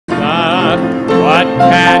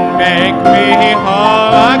can make me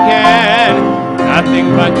whole again. Nothing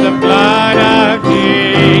but the blood of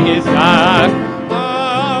Jesus.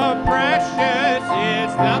 Oh, precious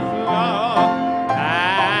is the flow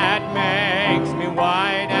that makes me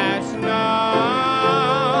white as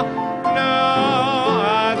snow. No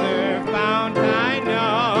other fount I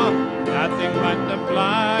know. Nothing but the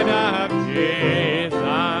blood of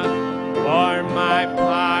Jesus. For my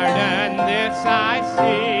pardon this I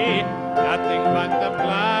see. Nothing but the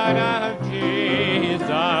blood of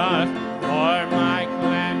Jesus. For my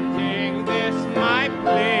cleansing this my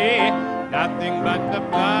plea. Nothing but the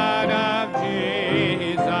blood of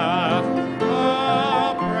Jesus.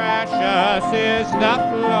 Oh, precious is the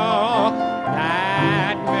flow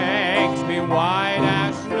that makes me white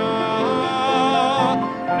as snow.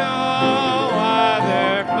 No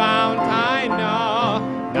other fount I know.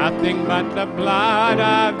 Nothing but the blood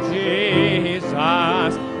of Jesus.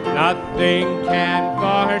 Nothing can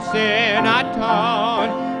for sin atone.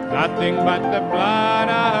 Nothing but the blood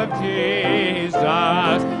of Jesus.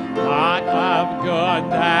 What of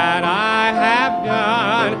good that I have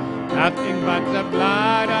done? Nothing but the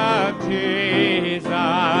blood of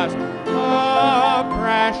Jesus. Oh,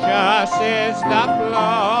 precious is the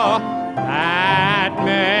flow that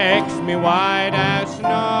makes me white as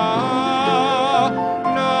snow.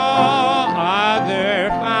 No other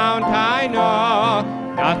fount I know.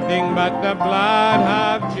 Nothing but the blood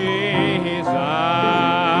of Jesus.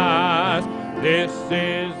 This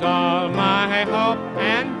is all my hope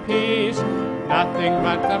and peace. Nothing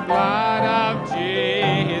but the blood of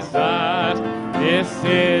Jesus. This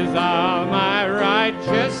is all my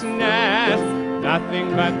righteousness.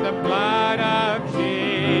 Nothing but the blood of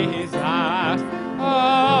Jesus.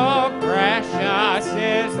 Oh, precious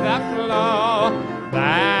is the flow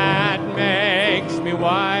that makes me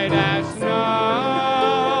white as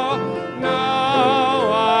snow.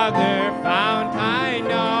 No other fount I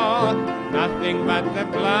know. Nothing but the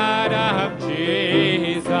blood of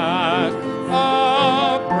Jesus.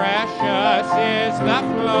 Oh, precious is the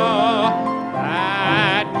flow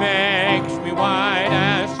that makes me white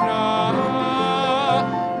as snow.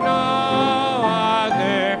 No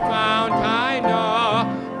other fount I know.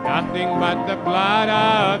 Nothing but the blood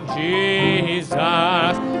of Jesus.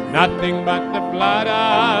 Nothing but the blood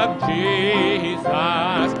of Jesus.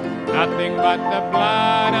 Nothing but the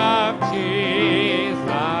blood of Jesus.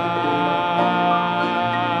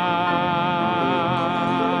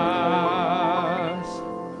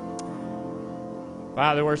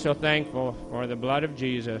 Father, we're so thankful for the blood of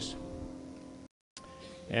Jesus.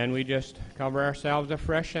 And we just cover ourselves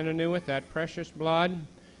afresh and anew with that precious blood.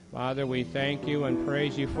 Father, we thank you and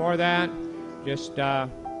praise you for that. Just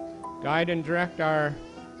guide and direct our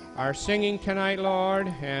singing tonight,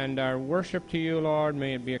 Lord, and our worship to you, Lord.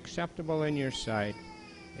 May it be acceptable in your sight.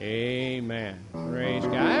 Amen. Praise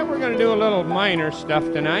God. We're going to do a little minor stuff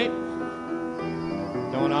tonight.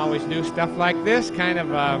 Don't always do stuff like this, kind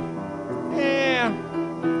of,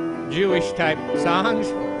 Jewish type songs,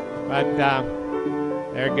 but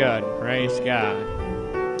they're good. Praise God.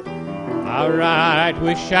 All right,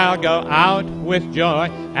 we shall go out with joy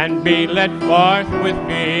and be led forth with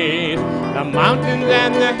peace. The mountains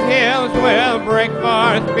and the hills will break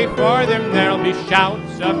forth. Before them there'll be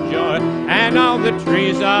shouts of joy, and all the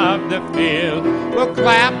trees of the field will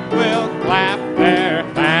clap their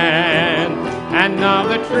hands. And all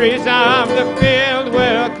the trees of the field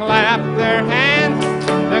will clap their hands.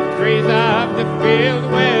 The trees of the field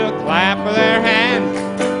will clap their hands.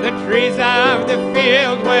 The trees of the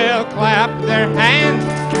field will clap their hands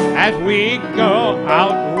as we go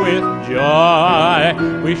out with joy.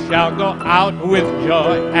 We shall go out with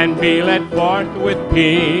joy and be led forth with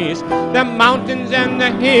peace. The mountains and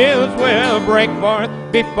the hills will break forth.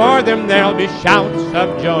 Before them there'll be shouts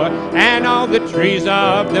of joy, and all the trees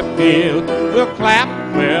of the field will clap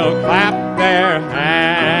their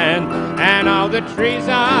hands. And all the trees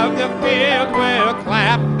of the field will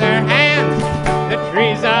clap their hands. The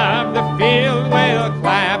trees of the field will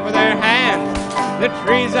clap their hands. The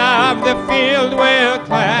trees of the field will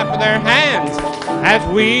clap their hands as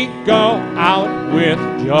we go out with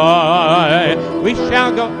joy. We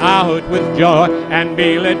shall go out with joy and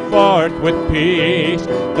be led forth with peace.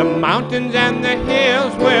 The mountains and the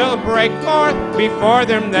hills will break forth. Before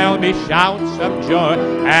them there'll be shouts of joy,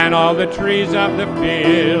 and all the trees of the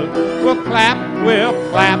field will clap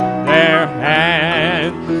their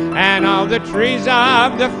hands. And all the trees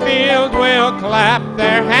of the field will clap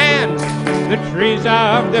their hands. The trees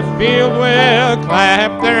of the field will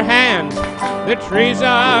clap their hands. The trees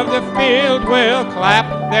of the field will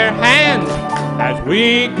clap their hands as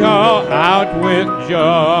we go out with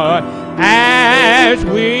joy. And as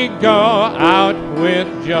we go out with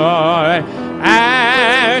joy,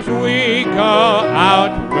 as we go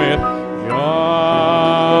out with joy.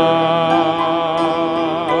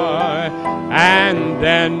 And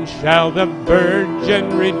then shall the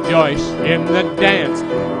virgin rejoice in the dance,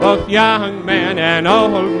 both young men and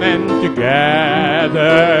old men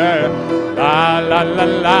together. La la la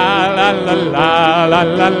la la la la la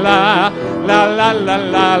la la la la la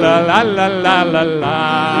la la la la la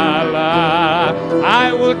la la.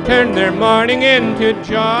 I will turn their mourning into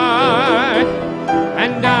joy,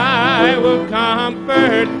 and I will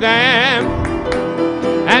comfort them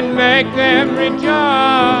and make them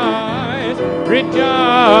rejoice,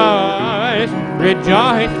 rejoice,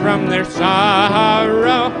 rejoice from their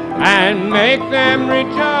sorrow, and make them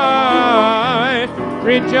rejoice,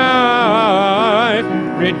 rejoice,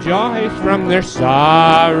 rejoice from their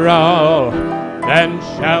sorrow. Then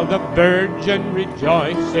shall the virgin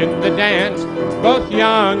rejoice in the dance, both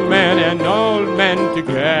young men and old men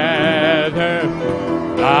together.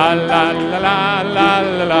 La la la la la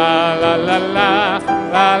la la la la la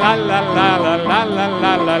la la la la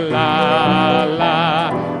la la la la.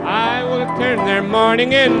 I will turn their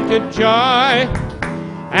mourning into joy,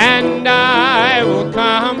 and I will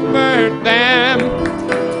comfort them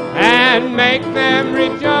and make them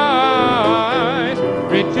rejoice,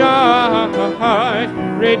 rejoice,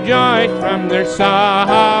 rejoice from their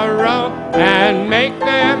sorrow, and make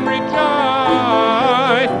them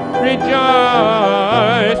rejoice,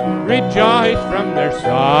 rejoice, rejoice from their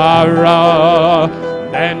sorrow.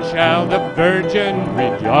 Then shall the virgin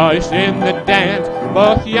rejoice in the dance,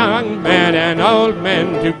 both young men and old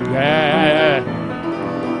men together.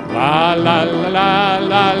 La la la la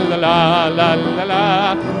la la la la la la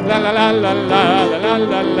la la la la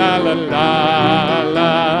la la la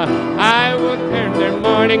la. I will turn their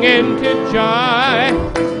mourning into joy,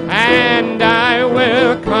 and I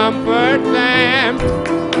will comfort them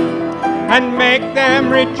and make them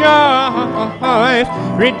rejoice,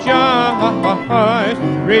 rejoice,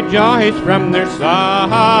 rejoice from their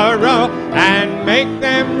sorrow, and make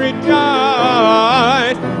them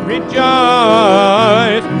rejoice,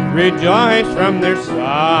 rejoice, rejoice from their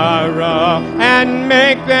sorrow, and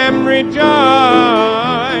make them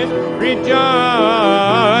rejoice,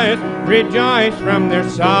 rejoice, rejoice from their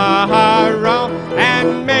sorrow,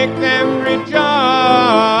 and make them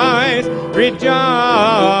rejoice,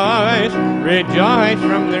 rejoice, rejoice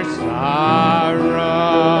from their sorrow.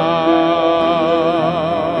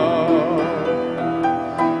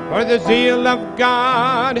 For the zeal of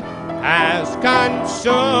God has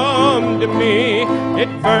consumed me, it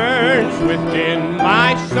burns within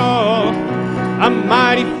my soul, a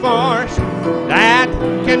mighty force that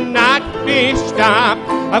cannot be stopped,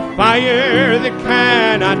 a fire that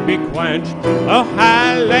cannot be quenched. Oh,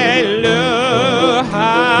 hallelujah,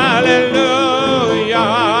 hallelujah,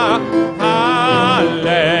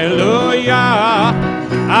 hallelujah,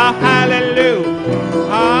 oh, hallelujah,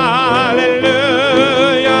 hallelujah,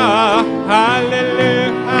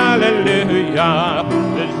 hallelujah, hallelujah.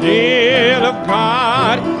 The zeal of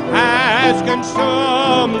God has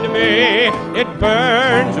consumed me, it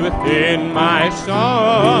burns within my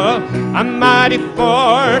soul, a mighty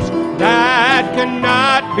force that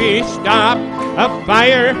cannot be stopped, a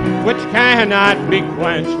fire which cannot be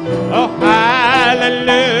quenched. Oh,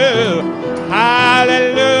 hallelujah,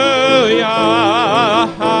 hallelujah,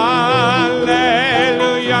 hallelujah,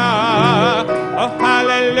 oh,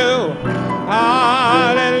 hallelujah,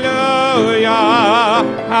 hallelujah,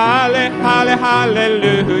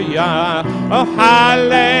 hallelujah, oh,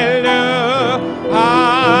 hallelujah,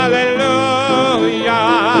 hallelujah,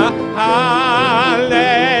 hallelujah,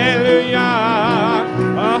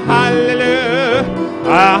 oh, hallelujah,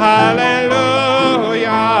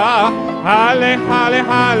 hallelujah,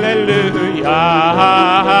 hallelujah,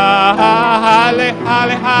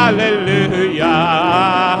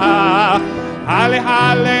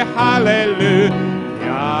 hallelujah, hallelujah.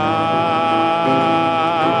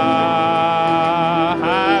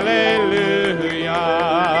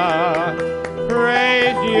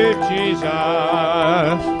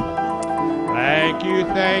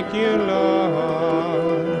 Thank you,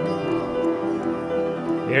 Lord.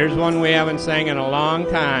 Here's one we haven't sang in a long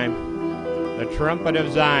time. The Trumpet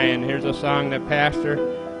of Zion. Here's a song that Pastor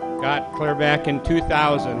got clear back in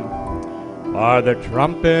 2000. For the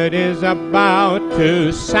trumpet is about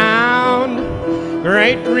to sound,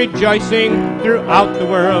 great rejoicing throughout the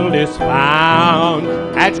world is found,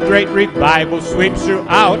 as great revival sweeps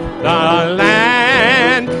throughout the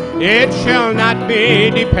land. It shall not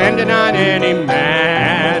be dependent on any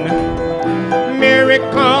man.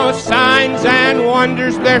 Miracles, signs, signs and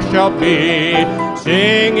wonders there shall be,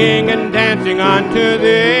 singing and dancing unto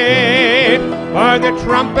thee. For the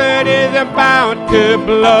trumpet is about to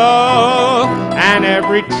blow, and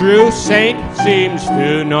every true saint seems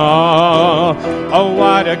to know. Oh,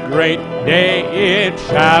 what a great day it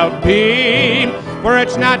shall be, for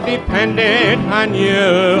it's not dependent on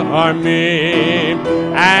you or me.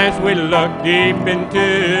 As we look deep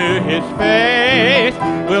into his face,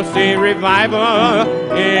 we'll see revival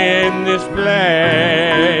in this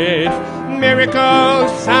place.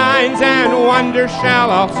 Miracles, signs, and wonders shall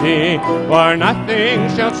all see, for nothing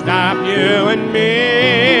shall stop you and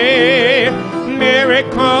me.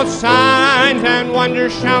 Miracles, signs, and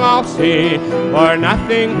wonders shall all see, for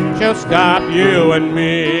nothing shall stop you and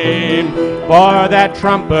me. For that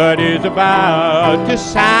trumpet is about to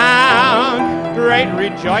sound, great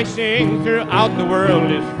rejoicing throughout the world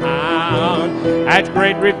is found, as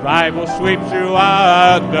great revival sweeps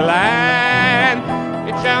throughout the land.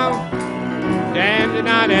 It shall stand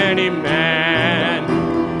not any man.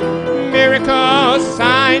 Miracles,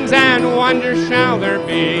 signs, and wonders shall there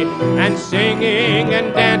be, and singing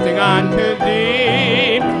and dancing unto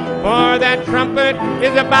thee. For that trumpet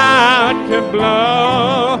is about to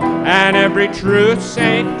blow, and every true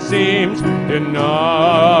saint seems to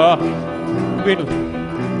know. It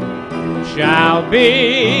shall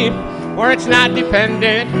be, for it's not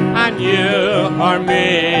dependent on you or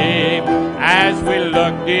me. As we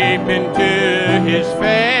look deep into his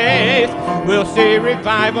face, we'll see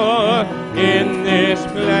revival in this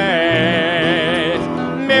place.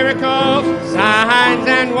 Miracles, signs,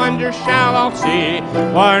 and wonders shall all see,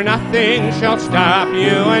 for nothing shall stop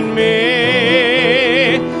you and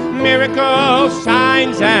me. Miracles,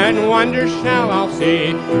 signs, and wonders shall all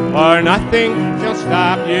see, for nothing shall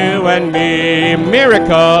stop you and me.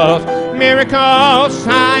 Miracles, miracles,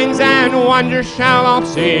 signs, and wonders shall all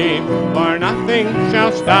see, for nothing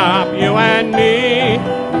shall stop you and me.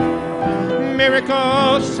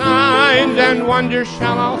 Miracles, signs, and wonders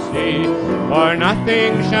shall all see, for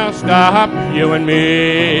nothing shall stop you and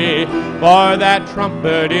me. For that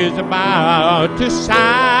trumpet is about to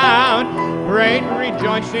sound, great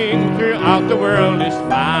rejoicing throughout the world is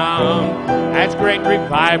found, as great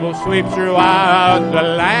revival sweeps throughout the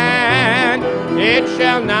land. It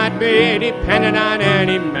shall not be dependent on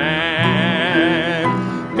any man.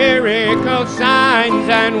 Miracles, signs,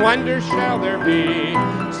 and wonders shall there be,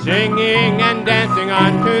 singing and dancing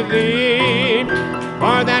unto thee.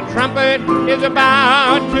 For that trumpet is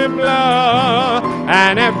about to blow,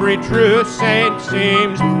 and every true saint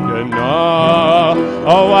seems to know.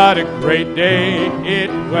 Oh, what a great day it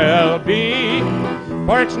will be,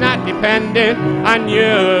 for it's not dependent on you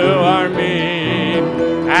or me.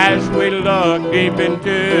 As we look deep into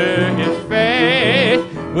his face,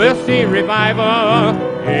 we'll see revival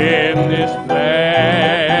in this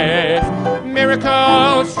place.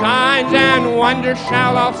 Miracles, signs, and wonders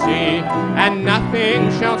shall all see, and nothing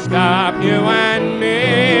shall stop you and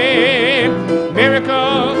me.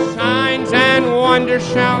 Miracles, signs, and wonders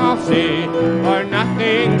shall all see, for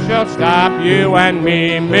nothing shall stop you and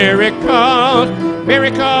me. Miracles,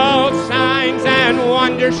 miracles, signs, and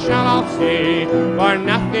wonders shall all see, for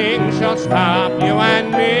nothing shall stop you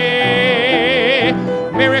and me.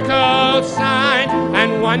 Miracles, signs,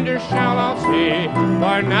 and wonders shall all see,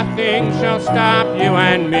 for nothing shall stop you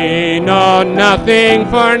and me. No, nothing,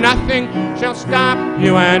 for nothing shall stop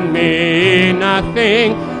you and me.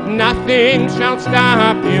 Nothing, nothing shall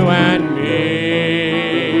stop you and me.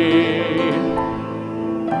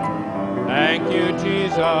 Thank you,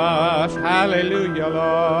 Jesus. Hallelujah,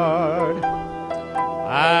 Lord.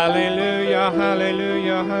 Hallelujah,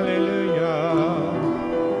 hallelujah, hallelujah.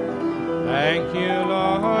 Thank you,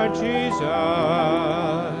 Lord Jesus.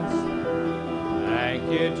 Thank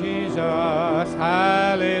you, Jesus.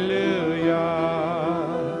 Hallelujah.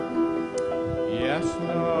 Yes,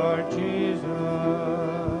 Lord Jesus.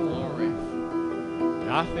 Glory.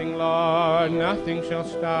 Nothing, Lord, nothing shall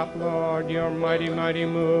stop, Lord, your mighty, mighty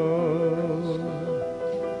move.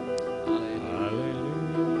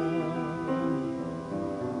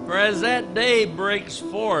 For as that day breaks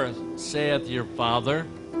forth, saith your Father,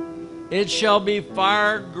 it shall be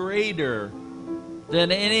far greater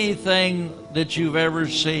than anything that you've ever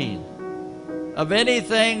seen, of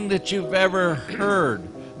anything that you've ever heard.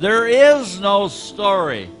 There is no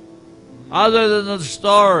story other than the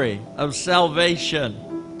story of salvation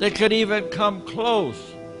that could even come close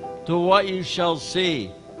to what you shall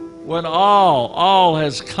see when all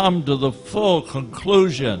has come to the full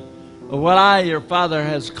conclusion of what I, your Father,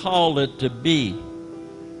 has called it to be.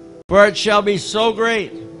 For it shall be so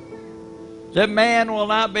great that man will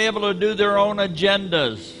not be able to do their own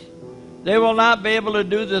agendas. They will not be able to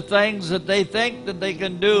do the things that they think that they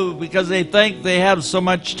can do because they think they have so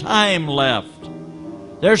much time left.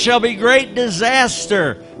 There shall be great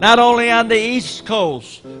disaster, not only on the east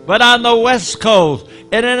coast, but on the west coast.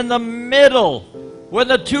 And in the middle, when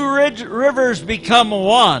the two rivers become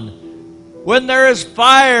one, when there is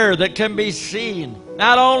fire that can be seen,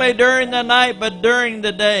 not only during the night, but during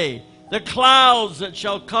the day, the clouds that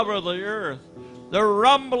shall cover the earth, the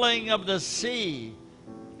rumbling of the sea,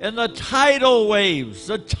 and the tidal waves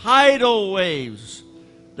that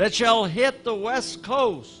shall hit the west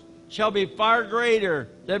coast shall be far greater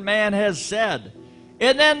than man has said.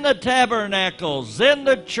 And then the tabernacles, then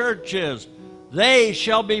the churches, they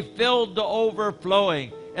shall be filled to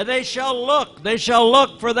overflowing. And they shall look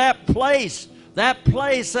for that place that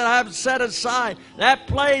I've set aside, that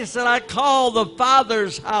place that I call the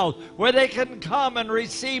Father's house, where they can come and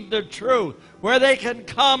receive the truth, where they can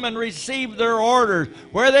come and receive their orders,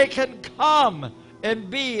 where they can come and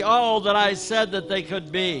be all that I said that they could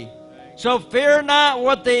be. So fear not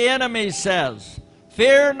what the enemy says.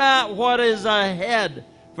 Fear not what is ahead,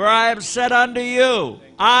 for I have said unto you,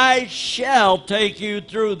 I shall take you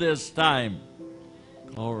through this time.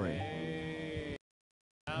 Glory.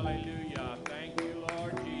 Hallelujah. Thank you,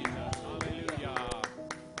 Lord Jesus. Hallelujah.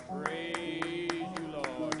 Praise you,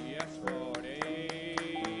 Lord. Yes, Lord.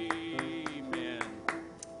 Amen.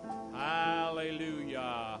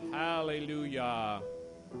 Hallelujah. Hallelujah.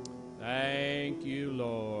 Thank you,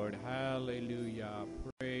 Lord. Hallelujah.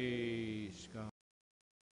 Praise God.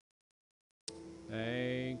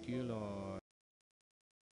 Thank you, Lord.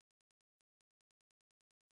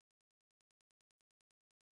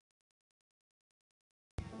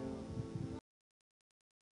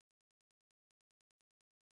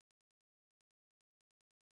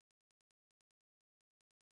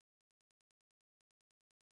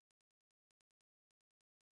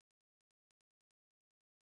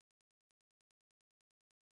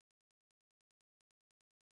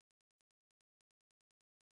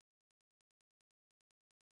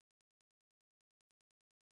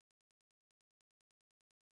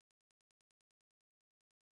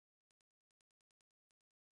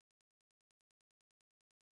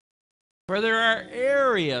 For there are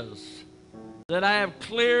areas that I have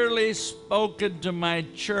clearly spoken to my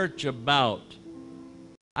church about.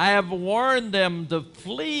 I have warned them to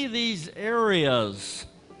flee these areas,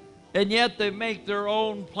 and yet they make their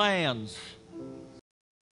own plans.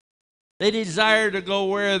 They desire to go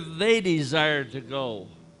where they desire to go.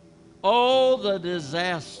 Oh, the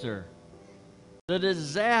disaster. The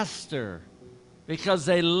disaster, because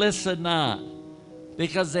they listen not,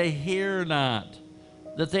 because they hear not,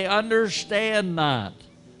 that they understand not,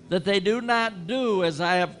 that they do not do as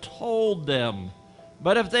I have told them.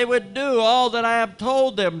 But if they would do all that I have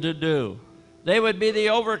told them to do, they would be the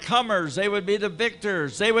overcomers, they would be the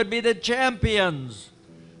victors, they would be the champions.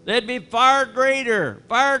 They'd be far greater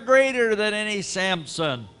than any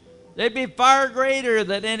Samson. They'd be far greater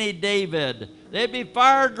than any David. They'd be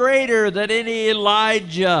far greater than any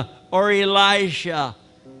Elijah or Elisha.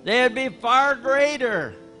 They'd be far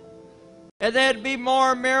greater. And there'd be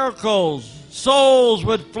more miracles. Souls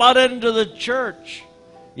would flood into the church.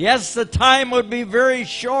 Yes, the time would be very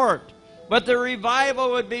short, but the revival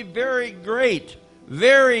would be very great,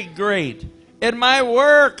 very great. And my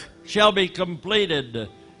work shall be completed,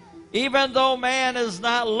 even though man is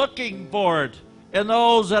not looking for it, and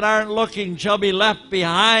those that aren't looking shall be left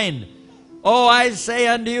behind. Oh, I say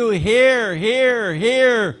unto you, hear, hear,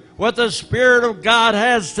 hear what the Spirit of God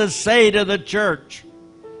has to say to the church.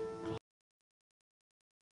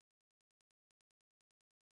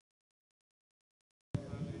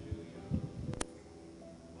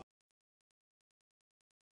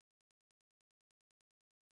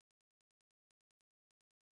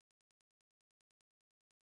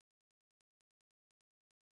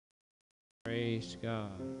 Praise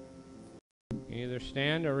God. Either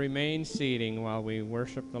stand or remain seating while we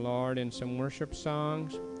worship the Lord in some worship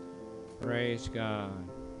songs. Praise God.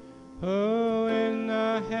 Who in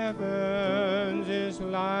the heavens is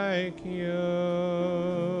like you?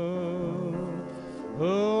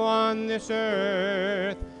 Who on this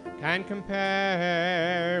earth can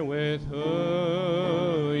compare with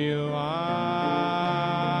who you are?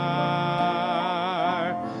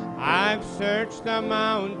 I've searched the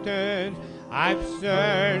mountains, I've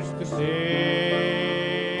searched the sea,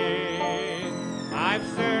 I've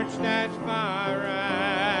searched as far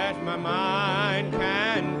as my mind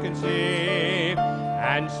can conceive,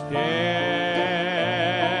 and still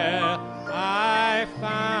I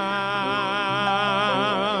found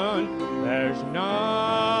there's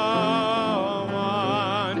no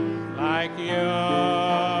one like you.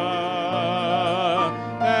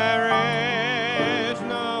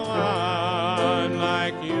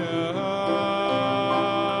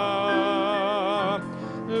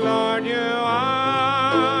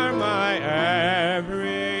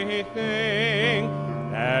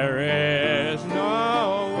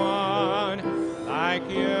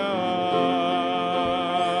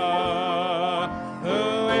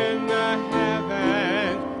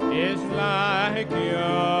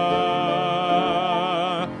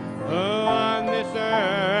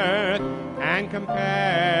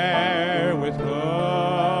 compare with who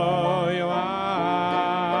you are.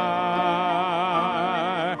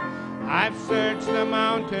 I've searched the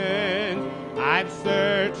mountains, I've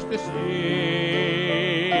searched the seas,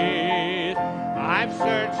 I've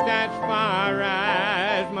searched as far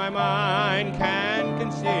as my mind can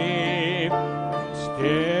conceive.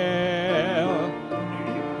 Still,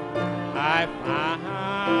 I found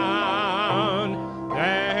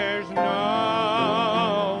there's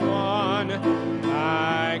no one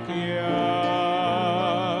like you.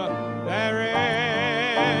 There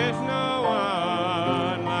is no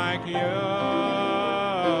one like you.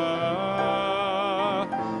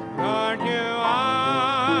 Lord, you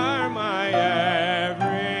are my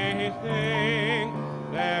everything.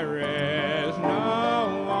 There is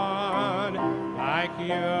no one like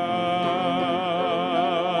you.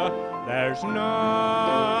 There's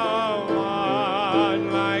no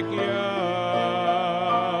one like you.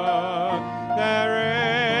 There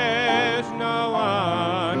is no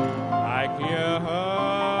one like you.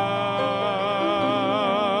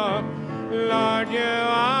 Lord, you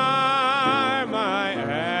are my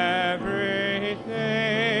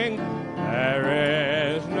everything.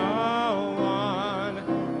 There is no one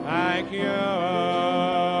like you.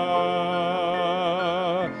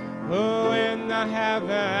 Who in the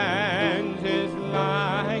heavens is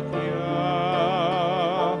like you?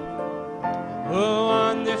 Who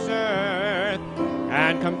on this earth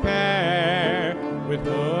can compare with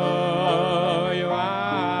who you are?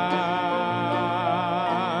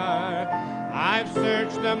 I've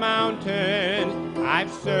searched the mountains,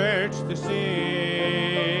 I've searched the seas,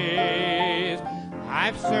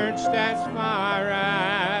 I've searched as far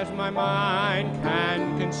as my mind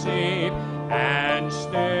can conceive, and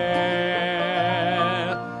still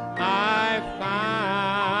I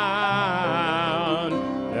found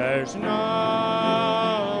there's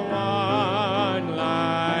no one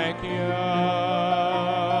like you.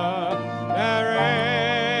 There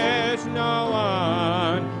is no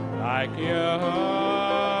one like you.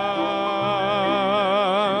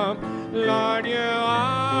 Lord, you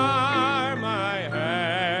are my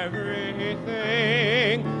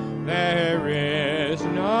everything. There is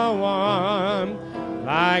no one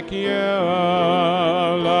like you.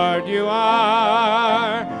 Lord, you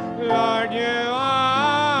are. Lord, you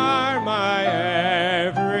are my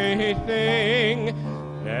everything.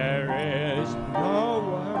 There is no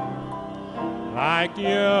one like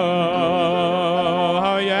you.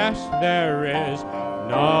 Oh, yes, there is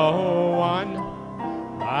no one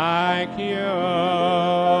like you.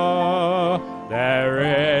 There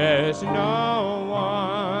is no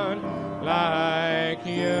one like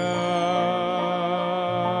you.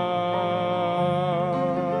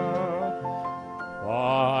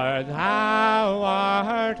 For thou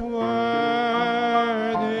art worthy,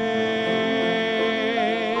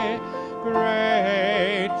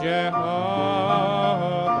 great Jehovah.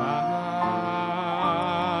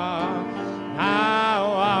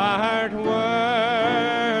 Thou art worthy,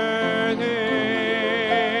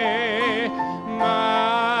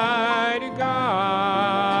 mighty God.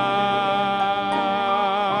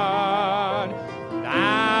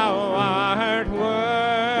 Thou art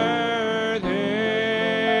worthy,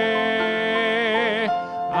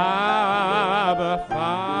 Abba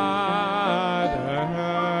Father.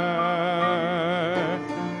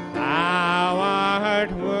 Thou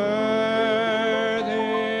art worthy,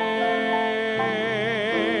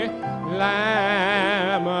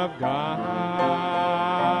 Lamb of God.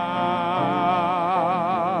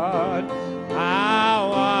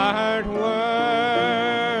 Thou art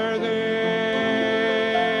worthy,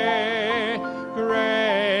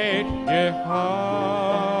 great Jehovah.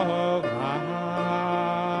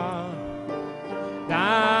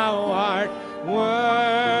 Thou art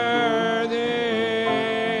worthy,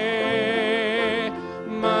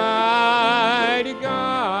 mighty God.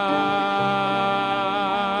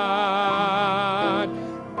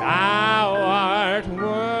 Thou art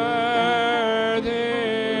worthy,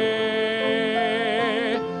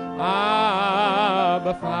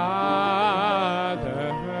 Abba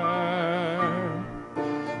Father.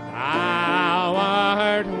 Thou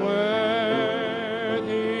art worthy,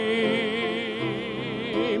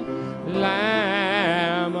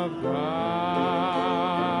 Lamb of God.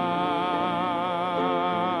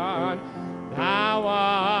 Thou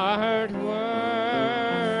art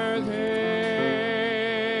worthy,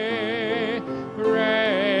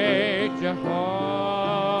 great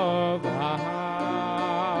Jehovah.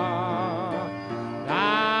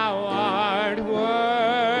 Thou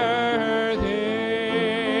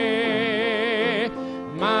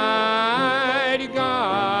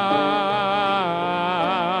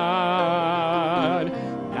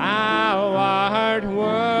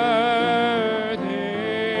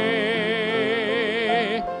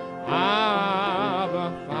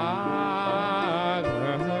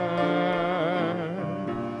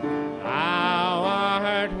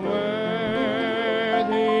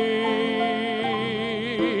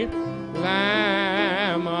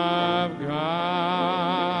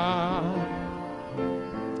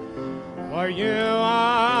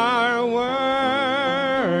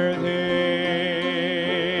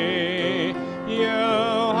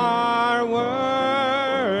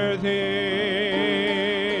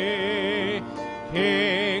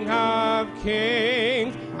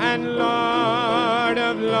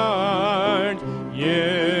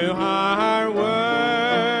You are worthy,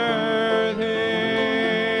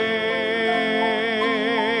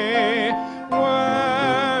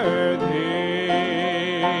 worthy.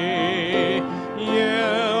 You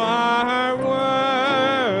are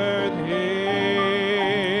worthy,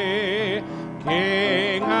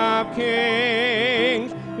 King of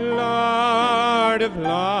kings, Lord of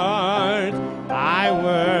lords. I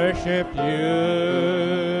worship you.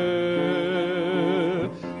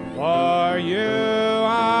 For you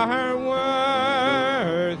are worthy,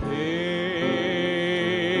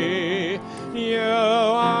 you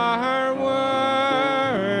are worthy,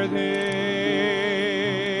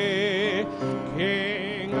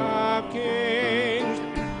 King of kings,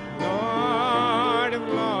 Lord of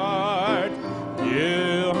lords,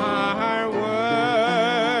 you are worthy,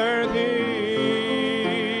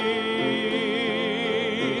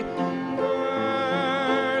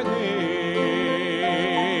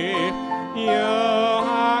 you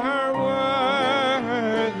are worthy,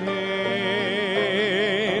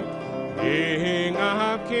 King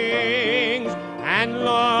of kings and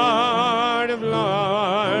Lord of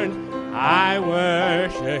lords. I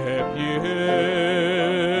worship you.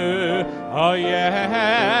 Oh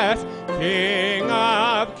yes, King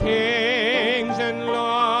of kings and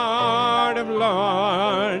Lord of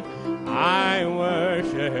lords. I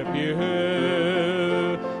worship you.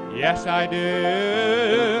 Yes, I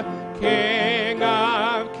do. King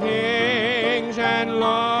of kings and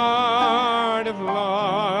Lord of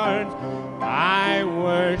lords, I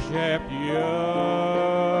worship you.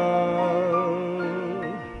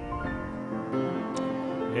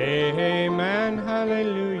 Amen,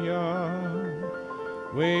 hallelujah.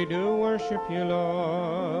 We do worship you,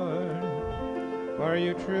 Lord, for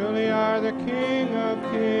you truly are the King of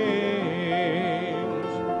kings,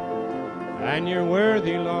 and you're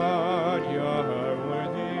worthy, Lord, you're worthy.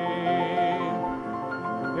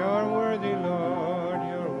 You're worthy, Lord,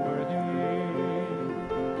 you're worthy.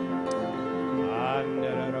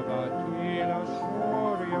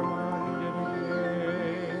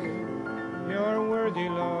 You're worthy,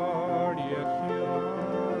 Lord, yes you are.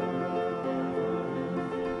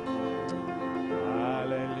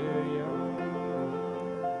 Hallelujah.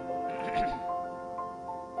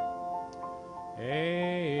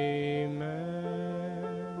 Amen.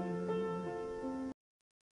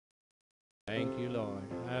 Thank you, Lord.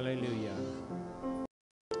 Hallelujah.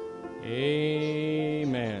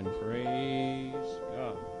 Amen. Praise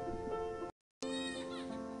God.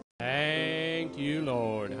 Thank you,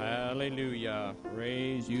 Lord. Hallelujah.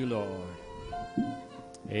 Praise you, Lord.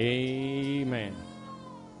 Amen.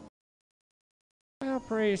 Well,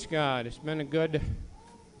 praise God. It's been a good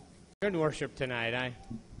worship tonight. I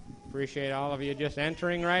appreciate all of you just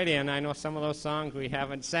entering right in. I know some of those songs we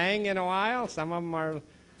haven't sang in a while. Some of them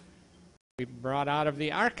we brought out of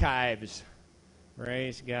the archives.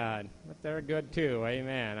 Praise God. But they're good too.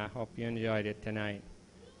 Amen. I hope you enjoyed it tonight.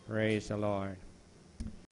 Praise the Lord.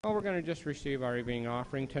 Well, we're going to just receive our evening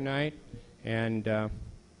offering tonight and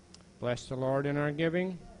bless the Lord in our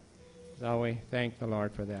giving. So we thank the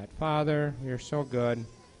Lord for that. Father, you're so good.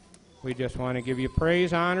 We just want to give you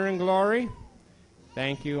praise, honor, and glory.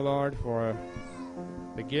 Thank you, Lord, for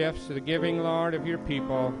the gifts, the giving, Lord, of your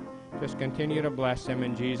people. Just continue to bless them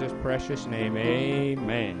in Jesus' precious name.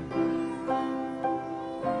 Amen.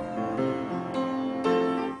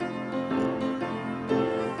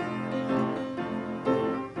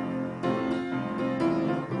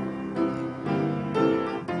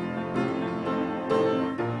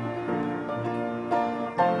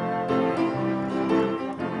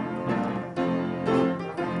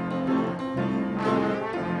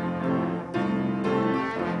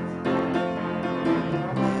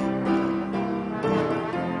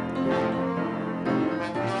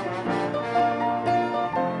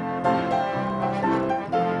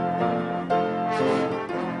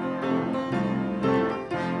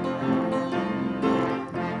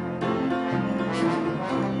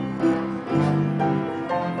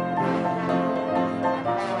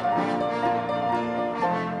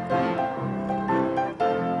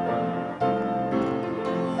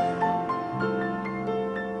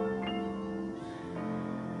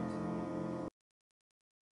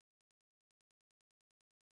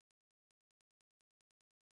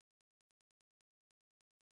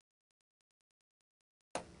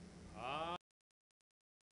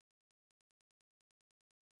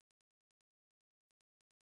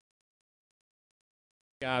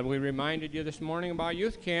 God, we reminded you this morning about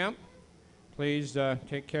youth camp. Please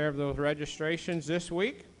take care of those registrations this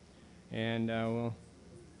week, and we'll be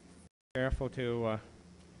careful to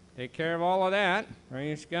take care of all of that.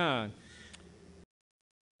 Praise God.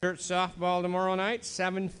 Church softball tomorrow night,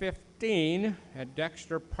 7:15 at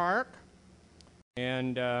Dexter Park.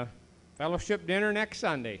 And fellowship dinner next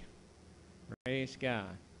Sunday. Praise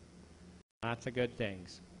God. Lots of good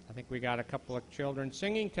things. I think we got a couple of children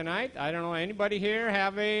singing tonight. I don't know, anybody here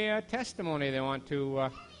have a testimony they want to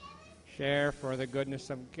share for the goodness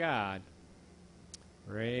of God?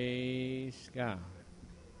 Praise God.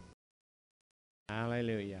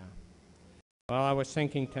 Hallelujah. Well, I was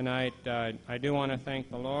thinking tonight, I do want to thank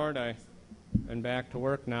the Lord. I've been back to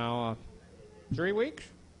work now 3 weeks?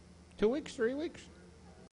 2 weeks? 3 weeks?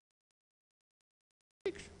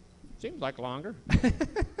 Seems like longer.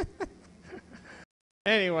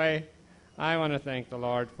 Anyway, I want to thank the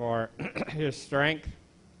Lord for His strength.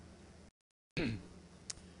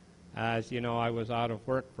 As you know, I was out of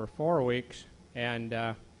work for 4 weeks,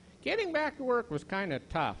 and getting back to work was kind of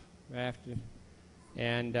tough.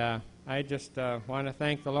 I just want to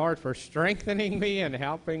thank the Lord for strengthening me and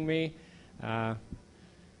helping me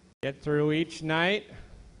get through each night.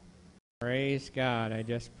 Praise God. I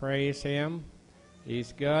just praise Him.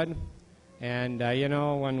 He's good. And, you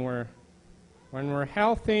know, when we're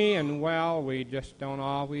healthy and well, we just don't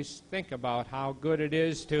always think about how good it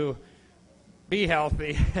is to be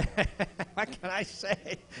healthy. What can I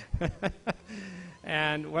say?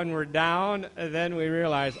 And when we're down, then we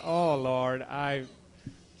realize, oh, Lord, I'm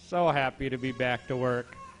so happy to be back to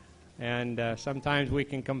work. And sometimes we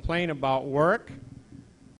can complain about work,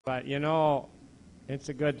 but, you know, it's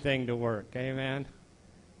a good thing to work. Amen?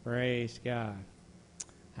 Praise God.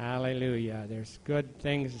 Hallelujah. There's good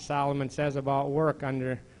things Solomon says about work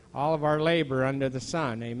under all of our labor under the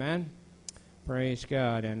sun. Amen? Praise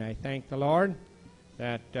God. And I thank the Lord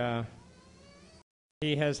that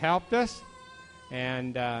He has helped us.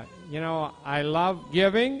 And, you know, I love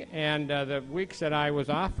giving. And the weeks that I was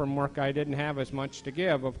off from work, I didn't have as much to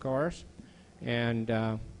give, of course. And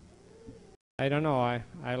I don't know.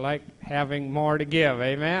 I like having more to give.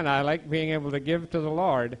 Amen? I like being able to give to the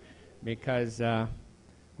Lord because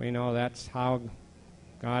we know that's how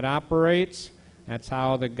God operates. That's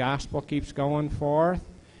how the gospel keeps going forth.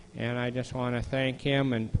 And I just want to thank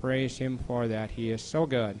Him and praise Him for that. He is so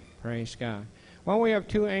good. Praise God. Well, we have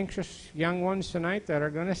 2 anxious young ones tonight that are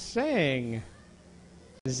going to sing.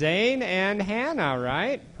 Zane and Hannah,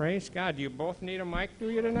 right? Praise God. Do you both need a mic, do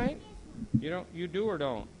you, tonight? You don't? You do or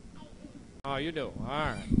don't? Oh, you do. All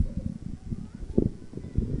right. You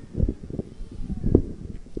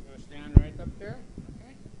want to stand right up there?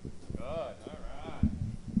 Okay. Good. All right.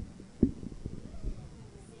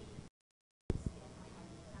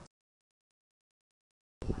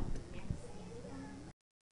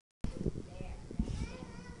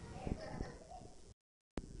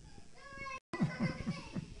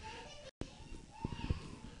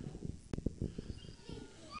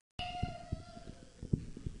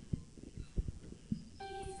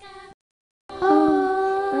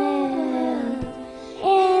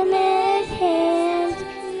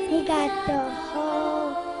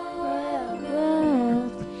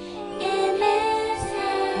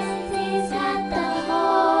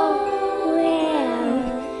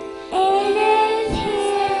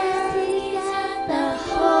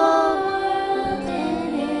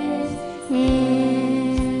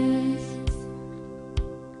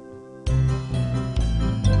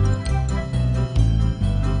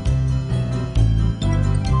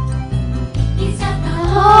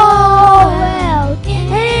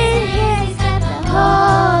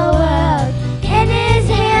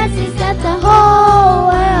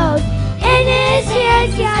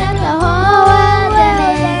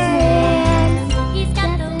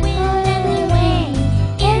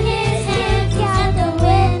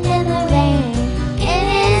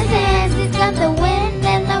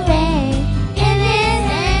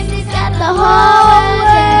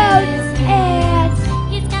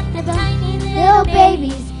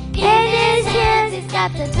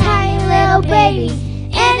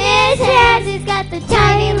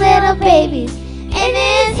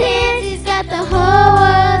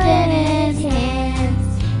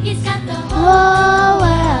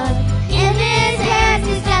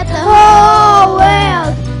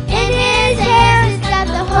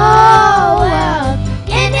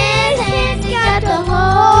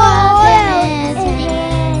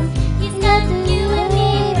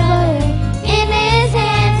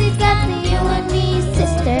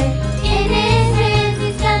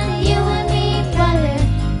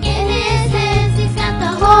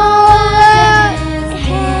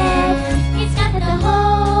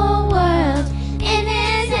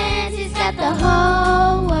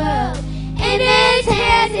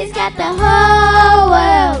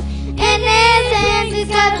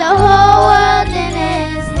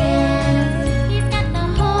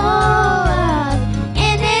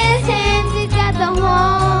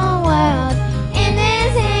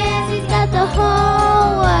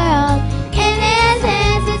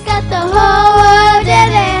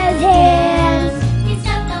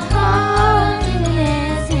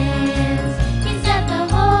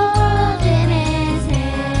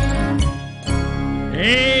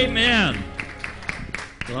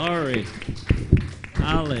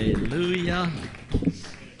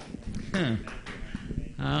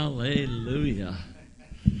 Hallelujah.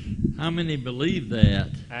 How many believe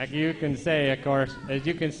that? Like you can say, of course, as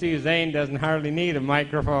you can see, Zane doesn't hardly need a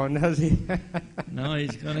microphone, does he? No,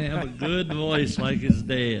 he's going to have a good voice like his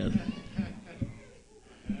dad.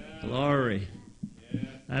 Glory.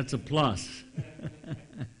 That's a plus.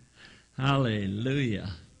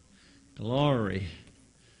 Hallelujah. Glory.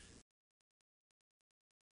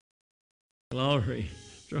 Glory.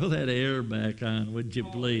 Throw that air back on, would you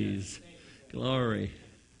please? Glory.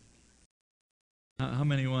 How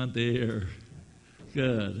many want the air?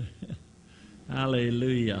 Good.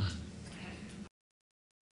 Hallelujah.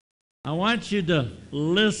 I want you to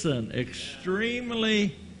listen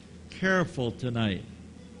extremely careful tonight.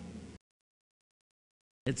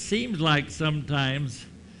 It seems like sometimes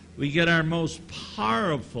we get our most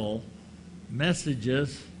powerful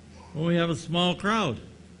messages when we have a small crowd.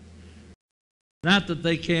 Not that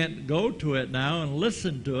they can't go to it now and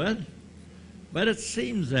listen to it, but it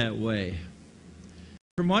seems that way.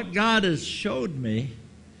 From what God has showed me,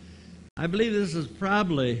 I believe this is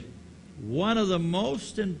probably one of the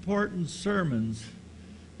most important sermons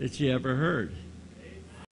that you ever heard.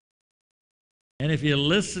 And if you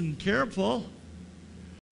listen careful,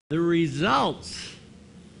 the results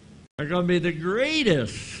are going to be the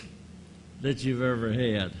greatest that you've ever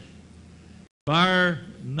had. Bar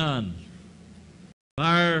none.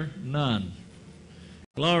 Bar none.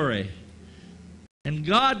 Glory. And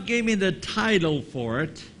God gave me the title for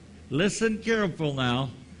it. Listen careful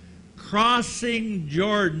now. Crossing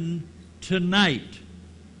Jordan Tonight.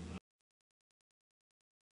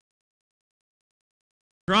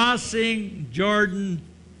 Crossing Jordan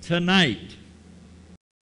tonight.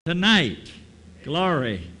 Tonight.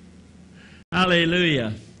 Glory.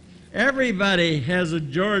 Hallelujah. Everybody has a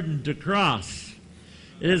Jordan to cross.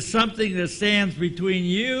 It is something that stands between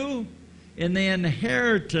you and the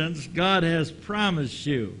inheritance God has promised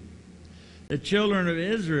you. The children of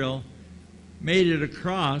Israel made it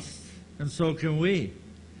across, and so can we.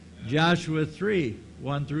 Joshua 3,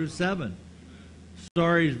 1 through 7.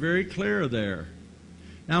 Story is very clear there.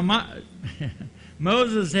 Now,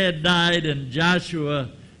 Moses had died and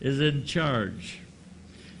Joshua is in charge.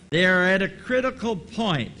 They are at a critical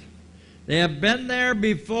point. They have been there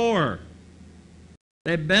before.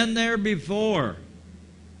 They've been there before.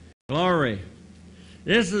 Glory.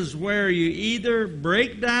 This is where you either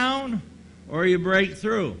break down or you break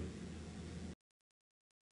through.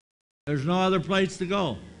 There's no other place to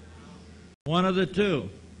go. One of the two.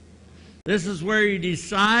 This is where you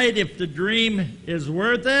decide if the dream is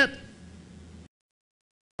worth it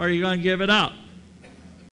or you're going to give it up.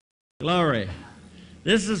 Glory.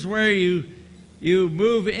 This is where you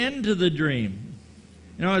move into the dream.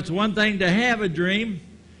 You know, it's one thing to have a dream.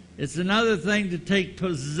 It's another thing to take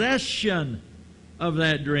possession of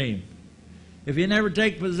that dream. If you never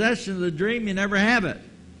take possession of the dream, you never have it.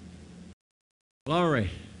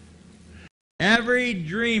 Glory. Every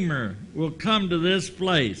dreamer will come to this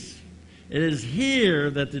place. It is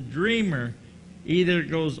here that the dreamer either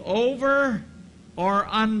goes over or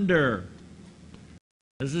under.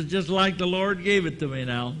 This is just like the Lord gave it to me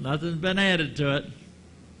now. Nothing's been added to it.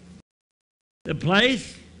 The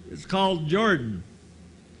place is called Jordan.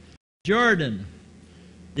 Jordan,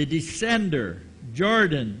 the descender.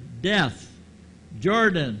 Jordan, death.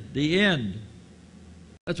 Jordan, the end.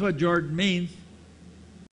 That's what Jordan means.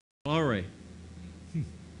 Glory.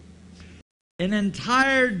 An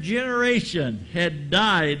entire generation had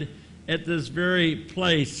died at this very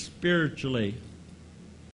place spiritually.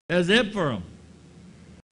 That's it for them.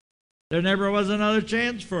 There never was another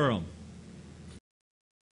chance for them.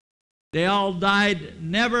 They all died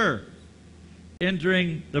never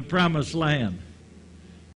entering the promised land.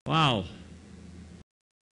 Wow.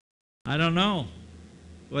 I don't know.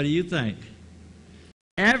 What do you think?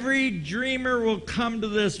 Every dreamer will come to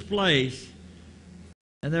this place,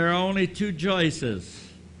 and there are only two choices.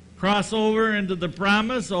 Cross over into the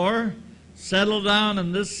promise or settle down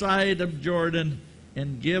on this side of Jordan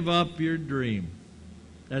and give up your dream.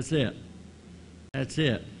 That's it. That's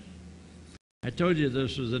it. I told you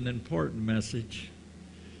this was an important message.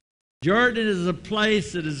 Jordan is a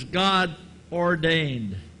place that is God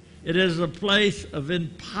ordained. It is a place of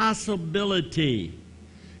impossibility.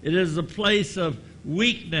 It is a place of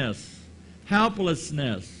weakness,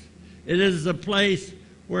 helplessness. It is a place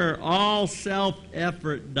where all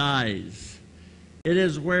self-effort dies. It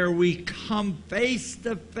is where we come face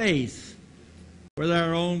to face with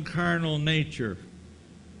our own carnal nature.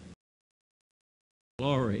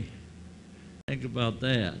 Glory. Think about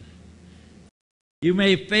that. You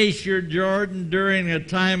may face your Jordan during a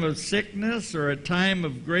time of sickness or a time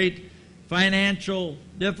of great financial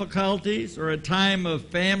difficulties or a time of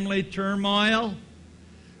family turmoil,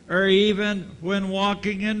 or even when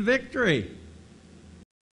walking in victory.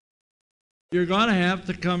 You're going to have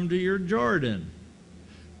to come to your Jordan.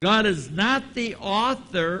 God is not the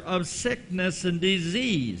author of sickness and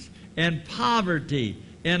disease and poverty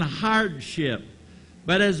and hardship.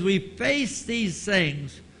 But as we face these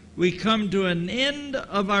things, we come to an end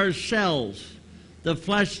of ourselves. The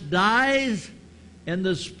flesh dies and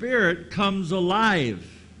the spirit comes alive.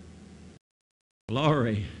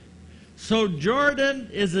 Glory. So Jordan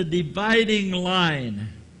is a dividing line.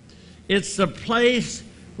 It's the place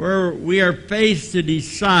where we are faced to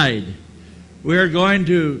decide. We are going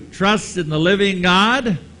to trust in the living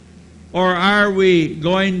God, or are we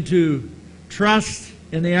going to trust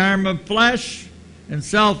in the arm of flesh and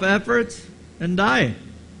self-efforts and die?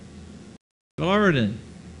 Glory.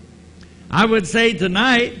 I would say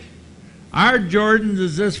tonight, our Jordan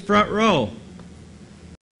is this front row.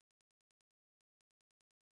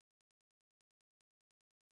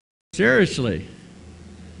 Seriously.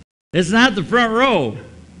 It's not the front row.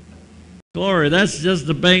 Glory, that's just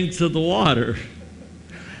the banks of the water.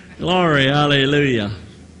 Glory, hallelujah.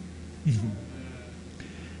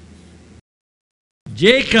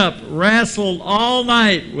 Jacob wrestled all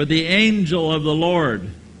night with the angel of the Lord.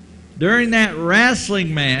 During that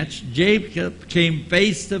wrestling match, Jacob came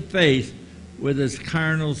face to face with his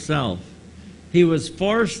carnal self. He was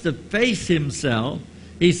forced to face himself.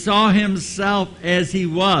 He saw himself as he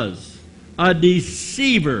was, a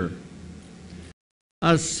deceiver,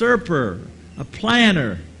 a usurper, a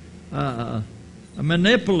planner, a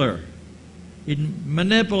manipulator. He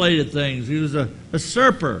manipulated things. He was a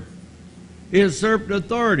usurper. He usurped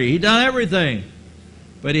authority. He done everything.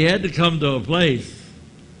 But he had to come to a place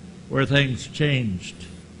where things changed.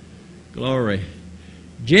 Glory.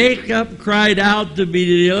 Jacob cried out to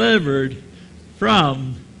be delivered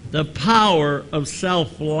from the power of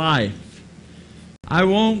self-life. I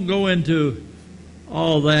won't go into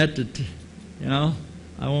all that,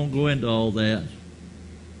 I won't go into all that.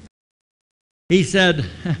 He said,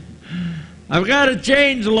 I've got to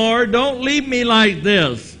change, Lord. Don't leave me like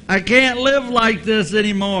this. I can't live like this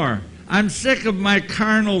anymore. I'm sick of my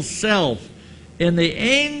carnal self. And the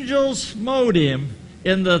angel smote him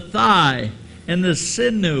in the thigh, and the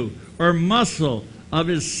sinew or muscle of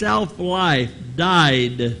his self-life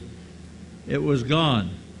died. It was gone.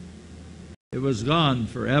 It was gone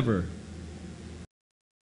forever.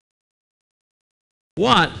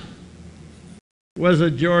 What was a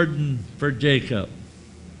Jordan for Jacob?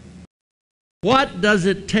 What does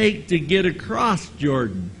it take to get across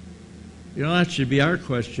Jordan? That should be our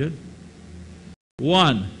question.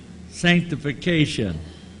 1, sanctification.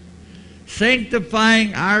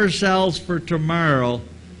 Sanctifying ourselves for tomorrow,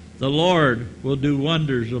 the Lord will do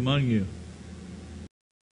wonders among you.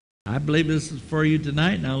 I believe this is for you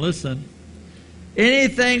tonight. Now listen.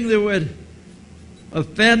 Anything that would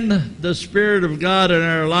offend the Spirit of God in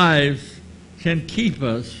our lives can keep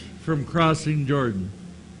us from crossing Jordan.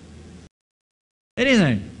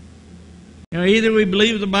 Anything. Either we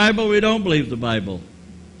believe the Bible or we don't believe the Bible.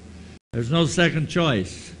 There's no second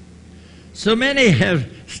choice. So many have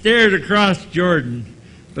stared across Jordan,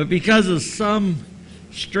 but because of some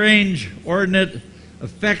strange, inordinate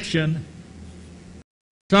affection,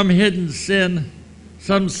 some hidden sin,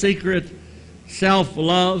 some secret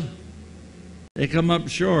self-love, they come up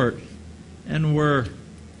short and were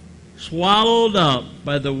swallowed up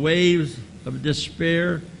by the waves of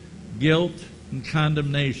despair, guilt, and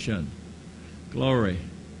condemnation. Glory.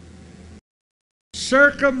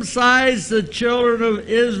 Circumcise the children of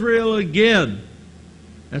Israel again.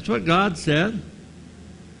 That's what God said.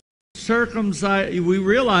 Circumcise. We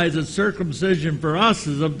realize that circumcision for us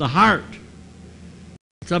is of the heart.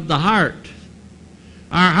 It's of the heart.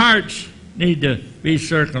 Our hearts need to be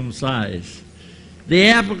circumcised. The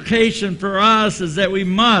application for us is that we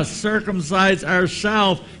must circumcise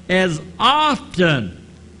ourselves as often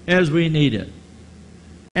as we need it.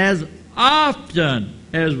 As often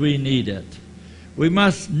as we need it. We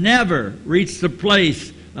must never reach the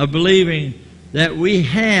place of believing that we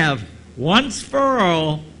have once for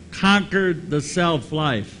all conquered the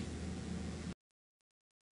self-life.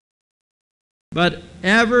 But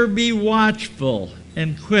ever be watchful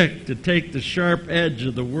and quick to take the sharp edge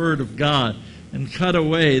of the Word of God and cut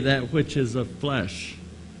away that which is of flesh.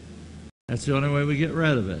 That's the only way we get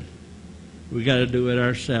rid of it. We got to do it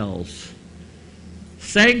ourselves.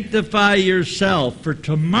 Sanctify yourself for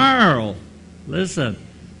tomorrow. Listen,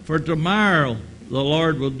 for tomorrow the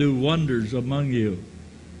Lord will do wonders among you.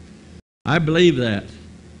 I believe that.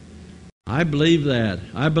 I believe that.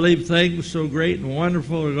 I believe things so great and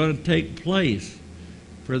wonderful are going to take place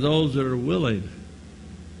for those that are willing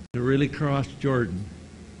to really cross Jordan.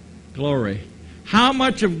 Glory. How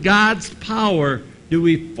much of God's power do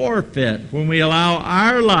we forfeit when we allow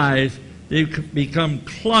our lives to become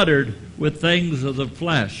cluttered with things of the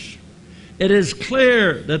flesh? It is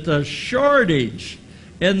clear that the shortage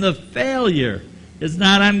and the failure is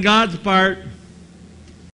not on God's part.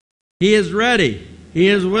 He is ready. He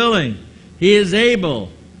is willing. He is able.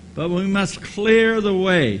 But we must clear the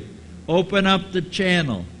way, open up the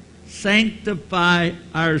channel, sanctify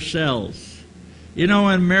ourselves. You know,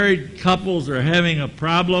 when married couples are having a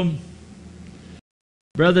problem,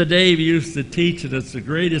 Brother Dave used to teach that it's the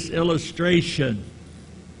greatest illustration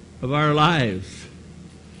of our lives.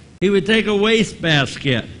 He would take a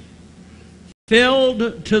wastebasket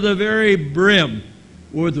filled to the very brim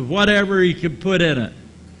with whatever he could put in it.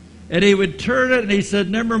 And he would turn it and he said,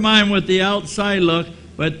 never mind what the outside look,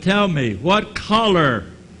 but tell me, what color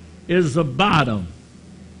is the bottom?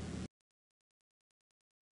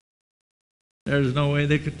 There's no way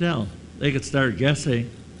they could tell. They could start guessing.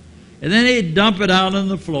 And then he'd dump it out on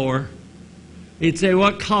the floor. He'd say,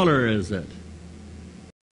 what color is it?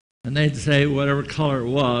 And they'd say whatever color it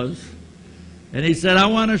was. And he said, I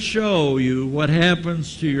want to show you what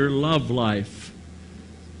happens to your love life,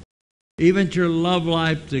 even to your love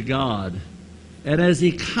life to God. And as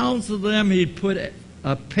he counseled them, he'd put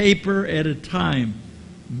a paper at a time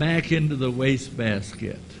back into the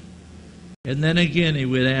wastebasket. And then again he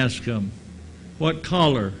would ask them, what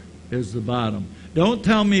color is the bottom? Don't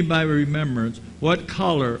tell me by remembrance, what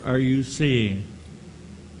color are you seeing?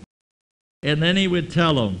 And then he would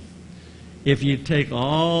tell them, if you take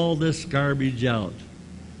all this garbage out,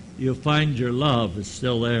 you'll find your love is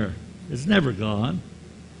still there. It's never gone.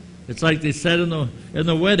 It's like they said in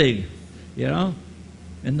the wedding, you know,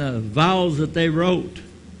 in the vows that they wrote.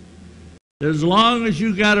 As long as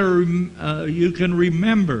you can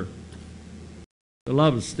remember, the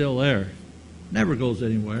love is still there. Never goes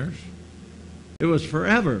anywhere. It was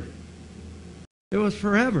forever. It was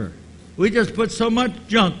forever. We just put so much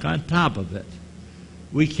junk on top of it,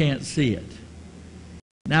 we can't see it.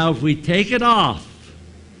 Now, if we take it off,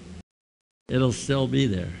 it'll still be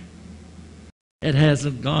there. It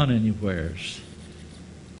hasn't gone anywhere.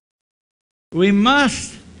 We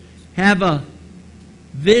must have a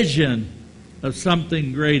vision of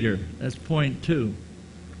something greater. That's point 2.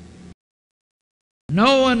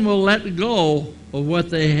 No one will let go of what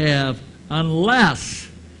they have unless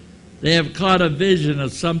they have caught a vision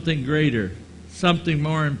of something greater, something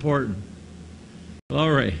more important.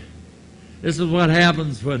 Glory. This is what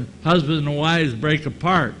happens when husbands and wives break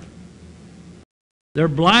apart. They're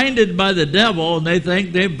blinded by the devil and they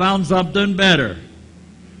think they've found something better.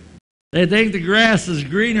 They think the grass is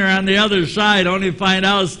greener on the other side, only to find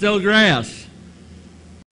out it's still grass.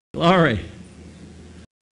 Glory.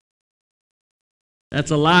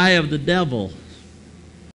 That's a lie of the devil.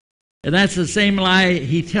 And that's the same lie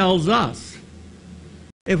he tells us.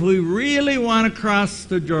 If we really want to cross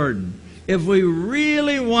the Jordan, if we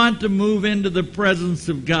really want to move into the presence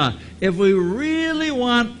of God, if we really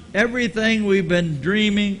want everything we've been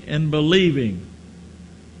dreaming and believing,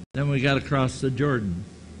 then we got to cross the Jordan.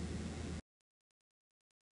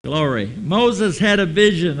 Glory. Moses had a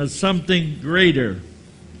vision of something greater.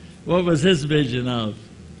 What was his vision of?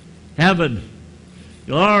 Heaven.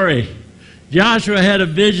 Glory. Joshua had a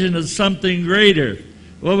vision of something greater.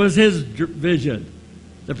 What was his vision?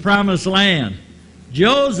 The promised land.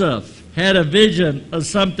 Joseph had a vision of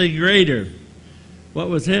something greater. What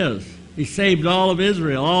was his? He saved all of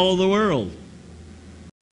Israel, all of the world.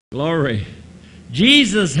 Glory.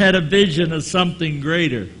 Jesus had a vision of something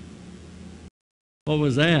greater. What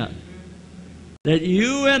was that? That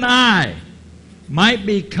you and I might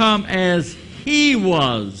become as he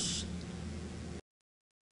was.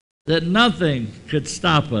 That nothing could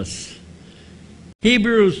stop us.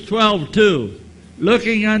 Hebrews 12:2.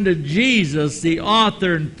 Looking unto Jesus, the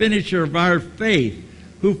author and finisher of our faith,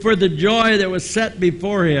 who for the joy that was set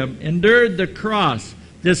before him endured the cross,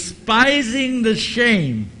 despising the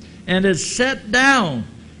shame, and is set down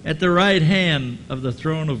at the right hand of the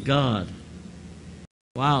throne of God.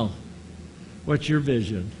 Wow. What's your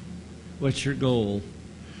vision? What's your goal?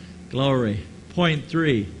 Glory. Point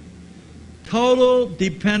 3. Total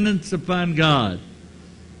dependence upon God.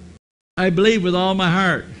 I believe with all my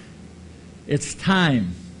heart it's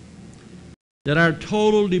time that our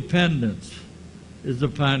total dependence is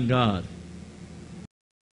upon God.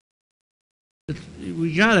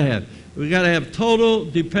 We got to have total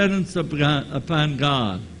dependence upon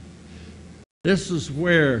God. This is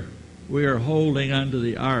where we are holding onto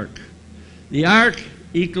the ark. The ark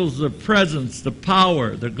equals the presence, the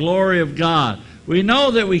power, the glory of God. We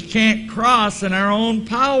know that we can't cross in our own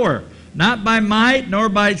power, not by might nor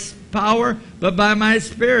by power, but by my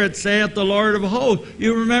Spirit, saith the Lord of hosts.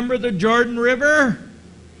 You remember the Jordan River?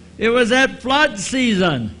 It was at flood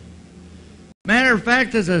season. Matter of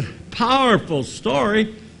fact, it's a powerful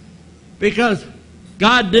story because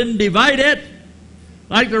God didn't divide it.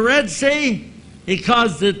 Like the Red Sea, He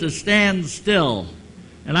caused it to stand still.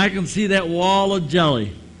 And I can see that wall of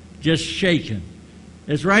jelly just shaking.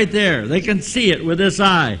 It's right there. They can see it with this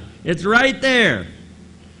eye. It's right there.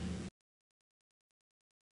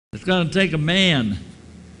 It's going to take a man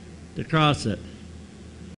to cross it.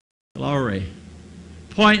 Glory.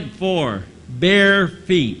 Point 4, bare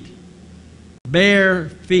feet. Bare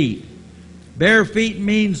feet. Bare feet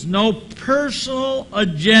means no personal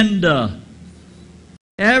agenda.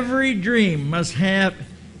 Every dream must have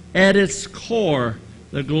at its core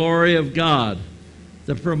the glory of God,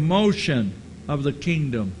 the promotion of the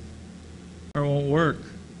kingdom, or it won't work.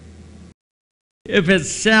 If it's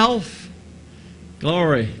self,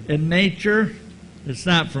 glory, in nature, it's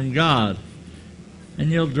not from God.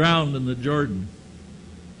 And you'll drown in the Jordan.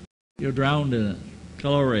 You'll drown in it.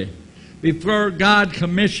 Glory. Before God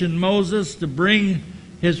commissioned Moses to bring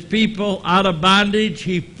his people out of bondage,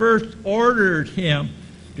 He first ordered him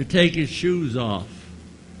to take his shoes off.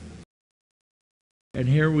 And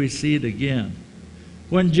here we see it again.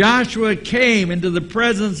 When Joshua came into the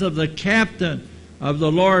presence of the captain of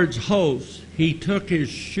the Lord's host, he took his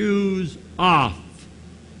shoes off.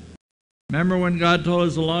 Remember when God told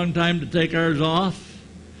us a long time to take ours off?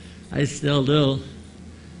 I still do.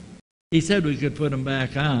 He said we could put them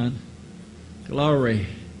back on. Glory.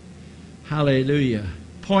 Hallelujah.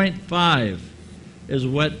 Point 5 is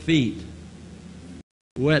wet feet.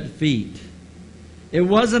 Wet feet. It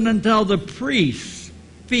wasn't until the priest's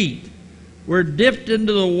feet were dipped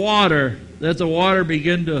into the water that the water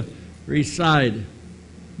began to recede.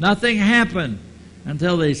 Nothing happened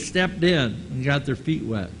until they stepped in and got their feet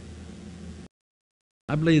wet.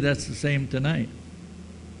 I believe that's the same tonight.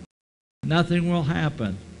 Nothing will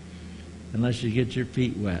happen unless you get your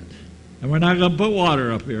feet wet. And we're not going to put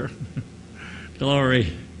water up here.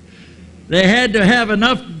 Glory. They had to have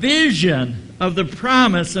enough vision of the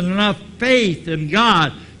promise and enough faith in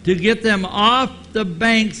God to get them off the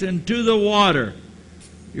banks into the water.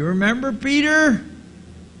 You remember Peter?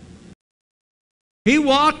 He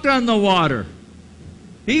walked on the water.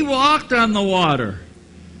 He walked on the water.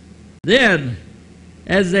 Then,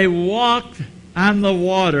 as they walked on the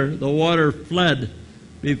water fled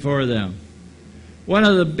before them. One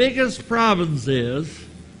of the biggest problems is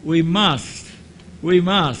we must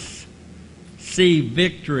see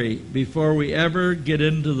victory before we ever get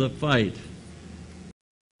into the fight.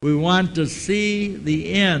 We want to see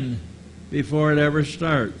the end before it ever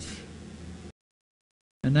starts.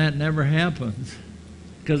 And that never happens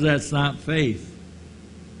because that's not faith.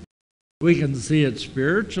 We can see it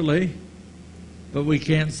spiritually, but we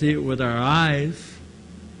can't see it with our eyes,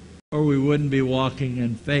 or we wouldn't be walking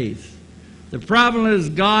in faith. The problem is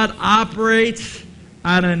God operates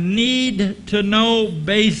on a need-to-know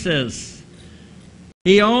basis.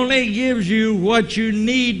 He only gives you what you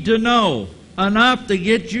need to know, enough to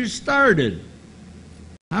get you started.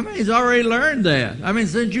 How many's already learned that? I mean,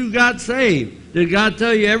 since you got saved, did God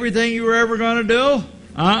tell you everything you were ever going to do?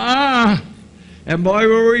 And boy,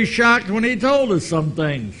 were we shocked when He told us some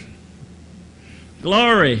things.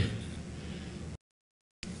 Glory.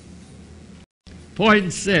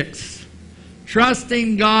 Point 6.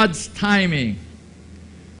 Trusting God's timing.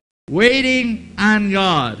 Waiting on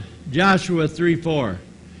God. Joshua 3:4.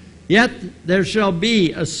 Yet there shall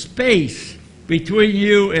be a space between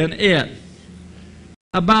you and it,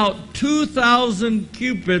 about 2,000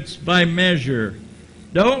 cubits by measure.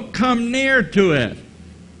 Don't come near to it,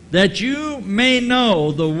 that you may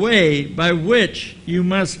know the way by which you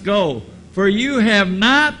must go. For you have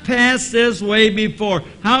not passed this way before.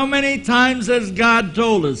 How many times has God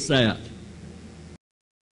told us that?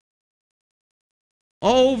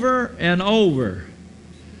 Over and over.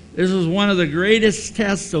 This is one of the greatest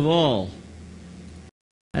tests of all.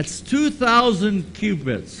 That's 2,000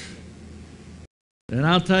 cubits. And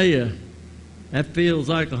I'll tell you, that feels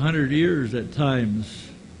like 100 years at times.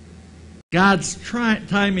 God's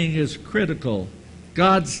timing is critical.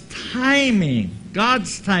 God's timing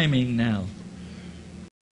now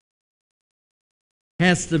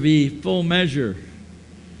has to be full measure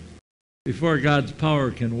before God's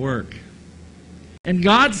power can work. In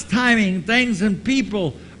God's timing, things and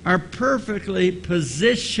people are perfectly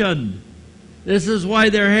positioned. This is why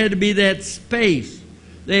there had to be that space.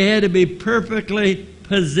 They had to be perfectly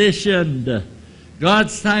positioned.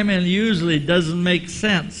 God's timing usually doesn't make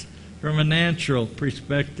sense from a natural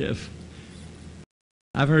perspective.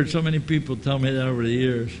 I've heard so many people tell me that over the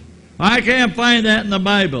years. I can't find that in the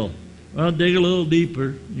Bible. Well, dig a little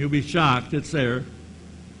deeper. You'll be shocked. It's there.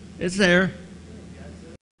 It's there.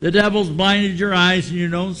 The devil's blinded your eyes and you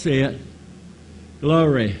don't see it.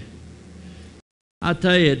 Glory. I'll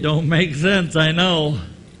tell you, it don't make sense, I know.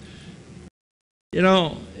 You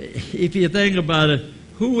know, if you think about it,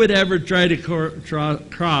 who would ever try to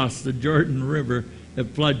cross the Jordan River at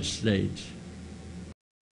flood stage?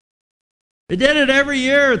 They did it every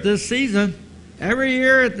year at this season, every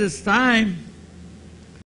year at this time.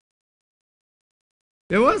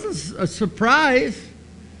 It wasn't a surprise.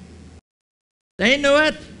 They knew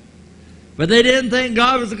it, but they didn't think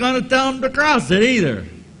God was going to tell them to cross it either.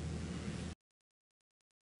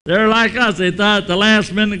 They're like us. They thought at the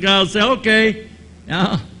last minute God would say, okay,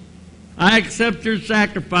 now I accept your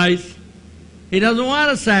sacrifice. He doesn't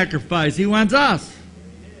want a sacrifice. He wants us.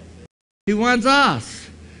 He wants us.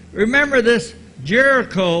 Remember this,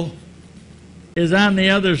 Jericho is on the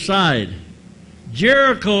other side.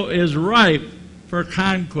 Jericho is ripe for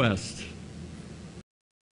conquest.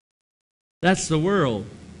 That's the world,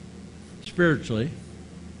 spiritually.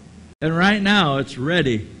 And right now it's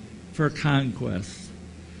ready for conquest.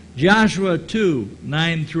 Joshua 2,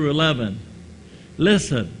 9 through 11.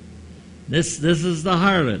 Listen, this is the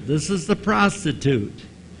harlot. This is the prostitute.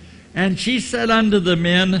 And she said unto the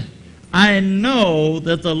men, I know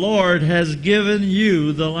that the Lord has given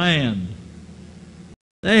you the land.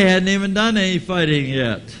 They hadn't even done any fighting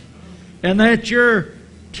yet. And that your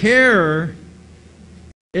terror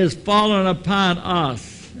is fallen upon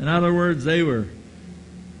us. In other words, they were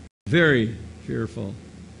very fearful.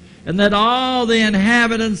 And that all the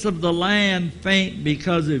inhabitants of the land faint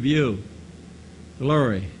because of you.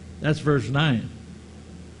 Glory. That's verse 9.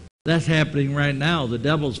 That's happening right now. The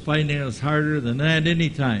devil's fighting us harder than that any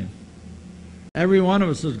time. Every one of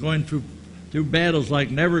us is going through battles like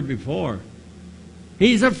never before.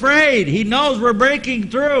 He's afraid. He knows we're breaking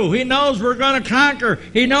through. He knows we're going to conquer.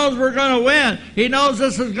 He knows we're going to win. He knows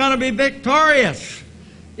this is going to be victorious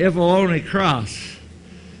if we'll only cross.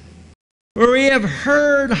 For we have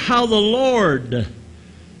heard how the Lord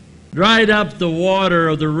dried up the water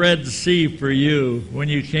of the Red Sea for you when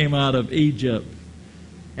you came out of Egypt,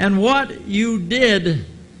 and what you did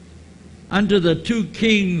unto the two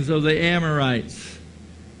kings of the Amorites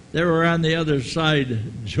that were on the other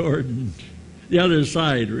side, Jordan. The other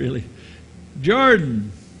side, really.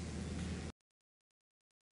 Jordan,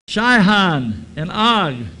 Sihon, and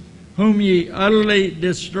Og, whom ye utterly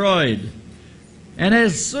destroyed. And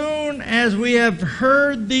as soon as we have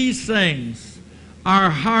heard these things, our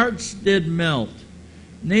hearts did melt.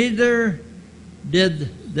 Neither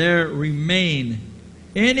did there remain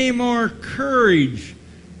any more courage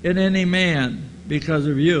in any man because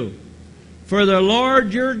of you. For the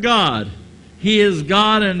Lord your God, He is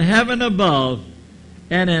God in heaven above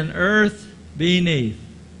and in earth beneath.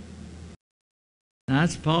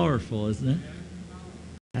 That's powerful, isn't it?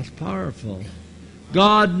 That's powerful.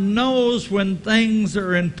 God knows when things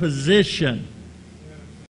are in position.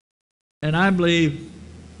 And I believe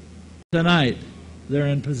tonight they're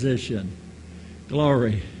in position.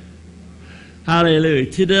 Glory.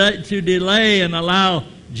 Hallelujah. To delay and allow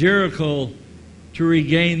Jericho to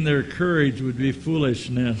regain their courage would be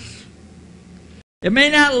foolishness. It may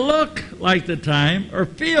not look like the time, or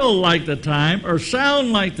feel like the time, or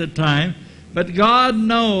sound like the time, but God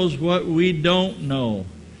knows what we don't know.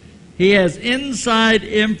 He has inside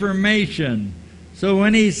information. So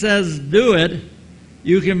when He says do it,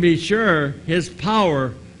 you can be sure His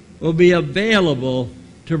power will be available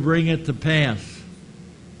to bring it to pass.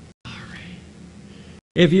 All right.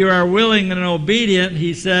 If you are willing and obedient,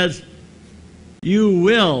 He says, you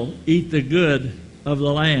will eat the good of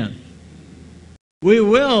the land. We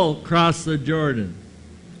will cross the Jordan.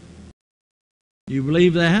 You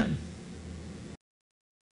believe that?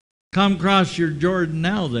 Come cross your Jordan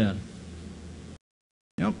now then.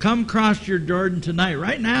 You know, come cross your Jordan tonight,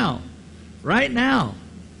 right now. Right now.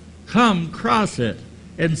 Come cross it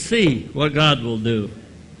and see what God will do.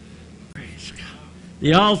 Praise God.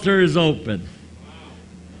 The altar is open.